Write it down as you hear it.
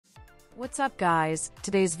What's up guys,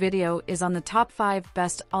 today's video is on the top 5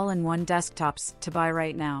 best all-in-one desktops to buy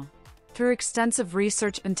right now. Through extensive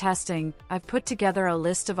research and testing, I've put together a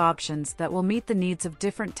list of options that will meet the needs of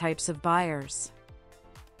different types of buyers.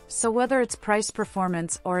 So whether it's price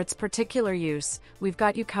performance or its particular use, we've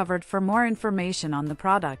got you covered. For more information on the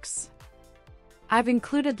products, I've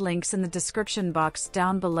included links in the description box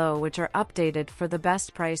down below which are updated for the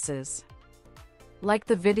best prices. Like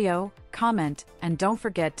the video, comment, and don't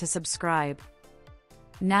forget to subscribe.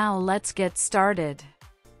 Now let's get started.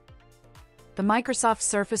 The Microsoft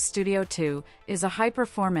Surface Studio 2 is a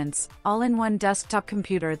high-performance, all-in-one desktop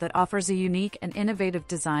computer that offers a unique and innovative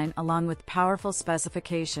design along with powerful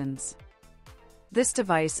specifications. This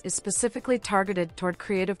device is specifically targeted toward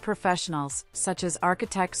creative professionals, such as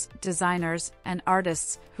architects, designers, and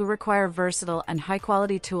artists, who require versatile and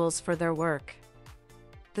high-quality tools for their work.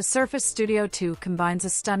 The Surface Studio 2 combines a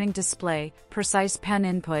stunning display, precise pen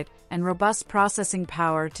input, and robust processing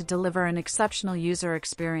power to deliver an exceptional user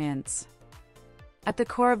experience. At the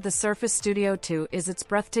core of the Surface Studio 2 is its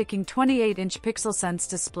breathtaking 28-inch PixelSense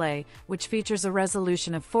display, which features a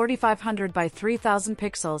resolution of 4500 by 3000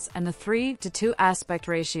 pixels and a 3:2 aspect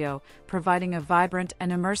ratio, providing a vibrant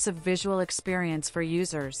and immersive visual experience for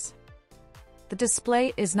users. The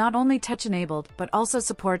display is not only touch-enabled but also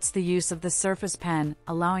supports the use of the Surface Pen,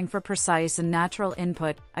 allowing for precise and natural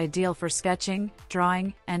input, ideal for sketching,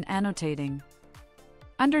 drawing, and annotating.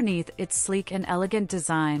 Underneath its sleek and elegant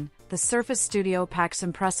design, the Surface Studio packs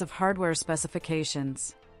impressive hardware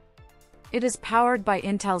specifications. It is powered by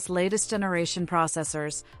Intel's latest generation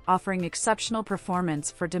processors, offering exceptional performance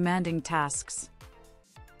for demanding tasks.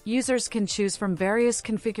 Users can choose from various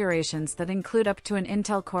configurations that include up to an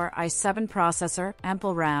Intel Core i7 processor,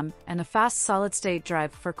 ample RAM, and a fast solid-state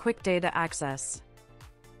drive for quick data access.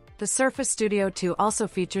 The Surface Studio 2 also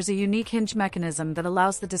features a unique hinge mechanism that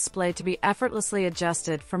allows the display to be effortlessly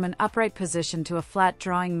adjusted from an upright position to a flat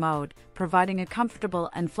drawing mode, providing a comfortable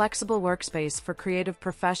and flexible workspace for creative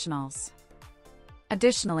professionals.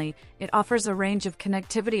 Additionally, it offers a range of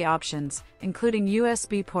connectivity options, including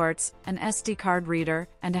USB ports, an SD card reader,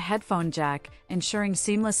 and a headphone jack, ensuring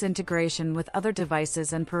seamless integration with other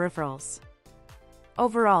devices and peripherals.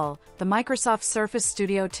 Overall, the Microsoft Surface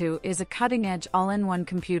Studio 2 is a cutting-edge all-in-one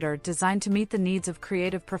computer designed to meet the needs of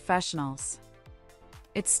creative professionals.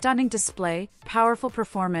 Its stunning display, powerful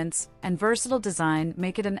performance, and versatile design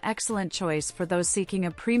make it an excellent choice for those seeking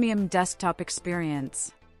a premium desktop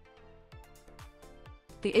experience.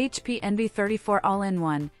 The HP NV34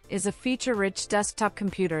 All-in-One is a feature-rich desktop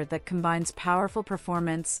computer that combines powerful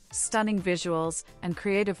performance, stunning visuals, and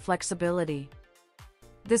creative flexibility.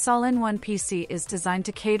 This all-in-one PC is designed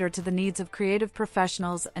to cater to the needs of creative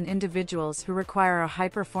professionals and individuals who require a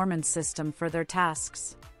high-performance system for their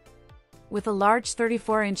tasks. With a large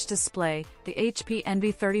 34-inch display, the HP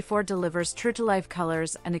NV34 delivers true-to-life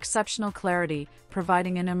colors and exceptional clarity,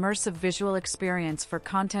 providing an immersive visual experience for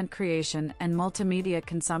content creation and multimedia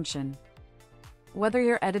consumption. Whether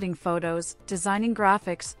you're editing photos, designing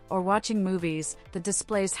graphics, or watching movies, the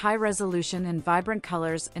display's high resolution and vibrant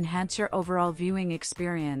colors enhance your overall viewing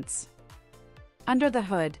experience. Under the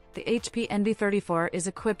hood, the HP NV34 is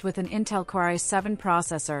equipped with an Intel Core i7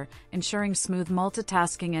 processor, ensuring smooth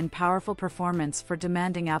multitasking and powerful performance for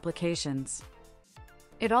demanding applications.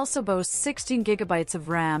 It also boasts 16 GB of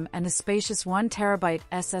RAM and a spacious 1 TB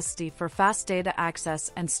SSD for fast data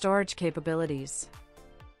access and storage capabilities.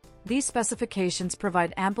 These specifications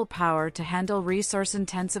provide ample power to handle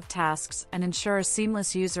resource-intensive tasks and ensure a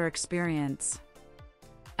seamless user experience.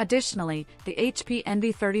 Additionally, the HP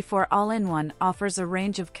NV34 All-in-One offers a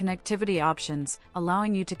range of connectivity options,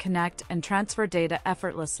 allowing you to connect and transfer data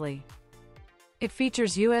effortlessly. It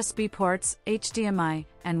features USB ports, HDMI,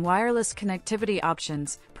 and wireless connectivity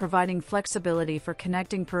options, providing flexibility for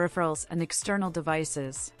connecting peripherals and external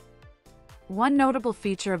devices. One notable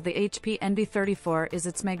feature of the HP NV34 is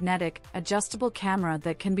its magnetic, adjustable camera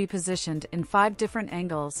that can be positioned in 5 different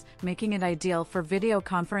angles, making it ideal for video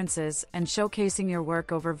conferences and showcasing your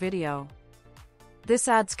work over video. This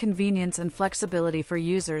adds convenience and flexibility for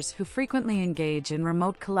users who frequently engage in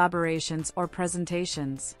remote collaborations or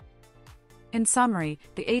presentations. In summary,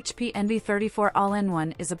 the HP NV34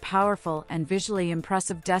 All-in-One is a powerful and visually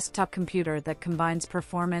impressive desktop computer that combines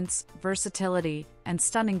performance, versatility, and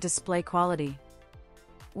stunning display quality.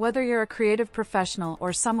 Whether you're a creative professional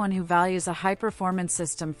or someone who values a high-performance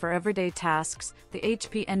system for everyday tasks, the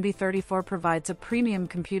HP NV34 provides a premium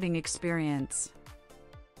computing experience.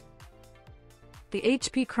 The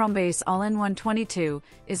HP Chromebase All-In-One 22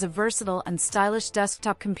 is a versatile and stylish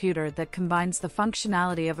desktop computer that combines the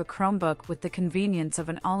functionality of a Chromebook with the convenience of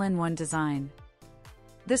an all-in-one design.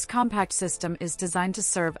 This compact system is designed to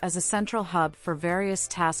serve as a central hub for various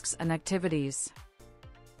tasks and activities.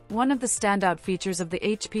 One of the standout features of the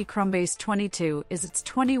HP Chromebase 22 is its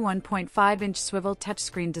 21.5-inch swivel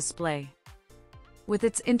touchscreen display. With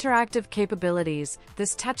its interactive capabilities,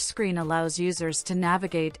 this touchscreen allows users to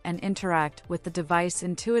navigate and interact with the device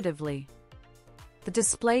intuitively. The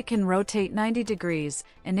display can rotate 90 degrees,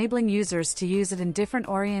 enabling users to use it in different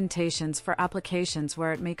orientations for applications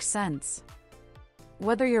where it makes sense.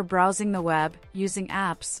 Whether you're browsing the web, using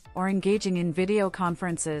apps, or engaging in video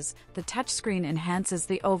conferences, the touchscreen enhances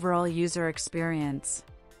the overall user experience.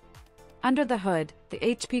 Under the hood, the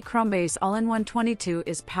HP Chromebase All-In-One 22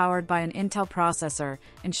 is powered by an Intel processor,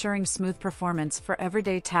 ensuring smooth performance for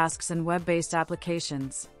everyday tasks and web-based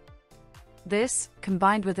applications. This,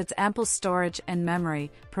 combined with its ample storage and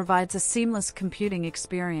memory, provides a seamless computing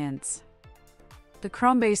experience. The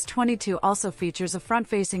Chromebase 22 also features a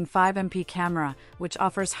front-facing 5MP camera, which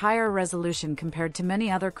offers higher resolution compared to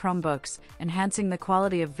many other Chromebooks, enhancing the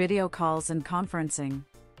quality of video calls and conferencing.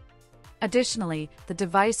 Additionally, the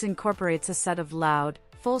device incorporates a set of loud,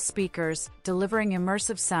 full speakers, delivering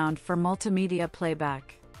immersive sound for multimedia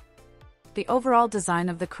playback. The overall design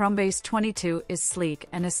of the Chromebase 22 is sleek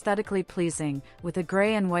and aesthetically pleasing, with a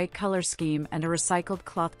gray and white color scheme and a recycled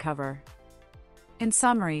cloth cover. In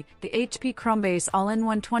summary, the HP Chromebase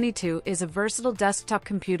All-In-One 22 is a versatile desktop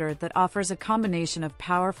computer that offers a combination of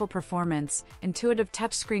powerful performance, intuitive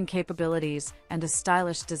touchscreen capabilities, and a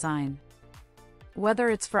stylish design. Whether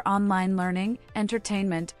it's for online learning,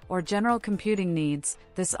 entertainment, or general computing needs,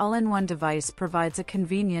 this all-in-one device provides a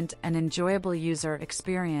convenient and enjoyable user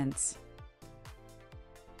experience.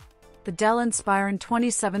 The Dell Inspiron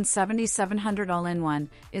 2770-700 All-in-One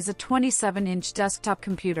is a 27-inch desktop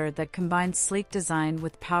computer that combines sleek design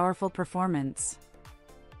with powerful performance.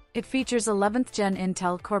 It features 11th Gen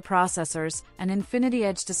Intel Core processors, an Infinity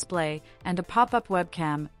Edge display, and a pop-up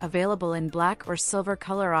webcam, available in black or silver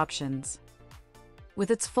color options. With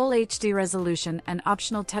its full HD resolution and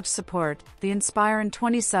optional touch support, the Inspiron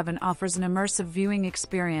 27 offers an immersive viewing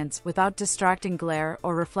experience without distracting glare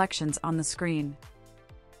or reflections on the screen.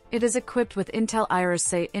 It is equipped with Intel Iris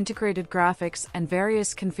Xe integrated graphics and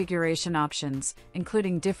various configuration options,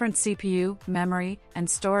 including different CPU, memory, and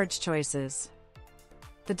storage choices.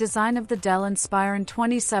 The design of the Dell Inspiron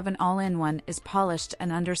 27 All-in-One is polished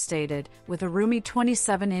and understated, with a roomy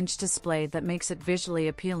 27-inch display that makes it visually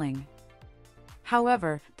appealing.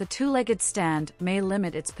 However, the two-legged stand may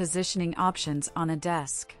limit its positioning options on a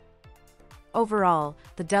desk. Overall,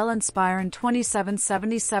 the Dell Inspiron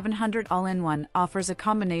 2770-700 All-in-One offers a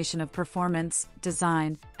combination of performance,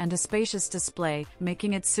 design, and a spacious display,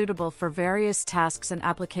 making it suitable for various tasks and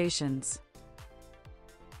applications.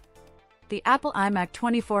 The Apple Imac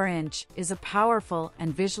 24-inch is a powerful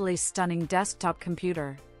and visually stunning desktop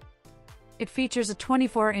computer. It features a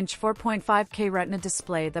 24-inch 4.5K Retina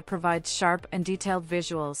display that provides sharp and detailed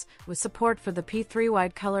visuals, with support for the P3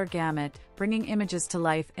 wide color gamut, bringing images to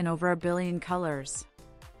life in over 1 billion colors.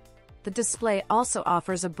 The display also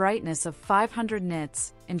offers a brightness of 500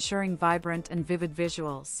 nits, ensuring vibrant and vivid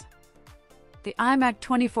visuals. The iMac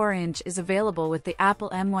 24-inch is available with the Apple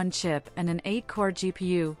M1 chip and an 8-core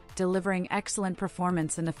GPU, delivering excellent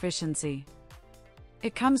performance and efficiency.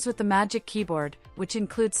 It comes with the Magic Keyboard, which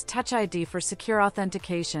includes Touch ID for secure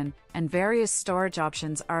authentication, and various storage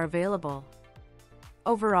options are available.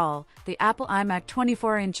 Overall, the Apple iMac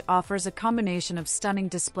 24-inch offers a combination of stunning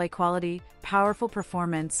display quality, powerful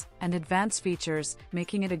performance, and advanced features,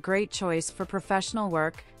 making it a great choice for professional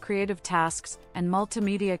work, creative tasks, and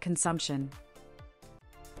multimedia consumption.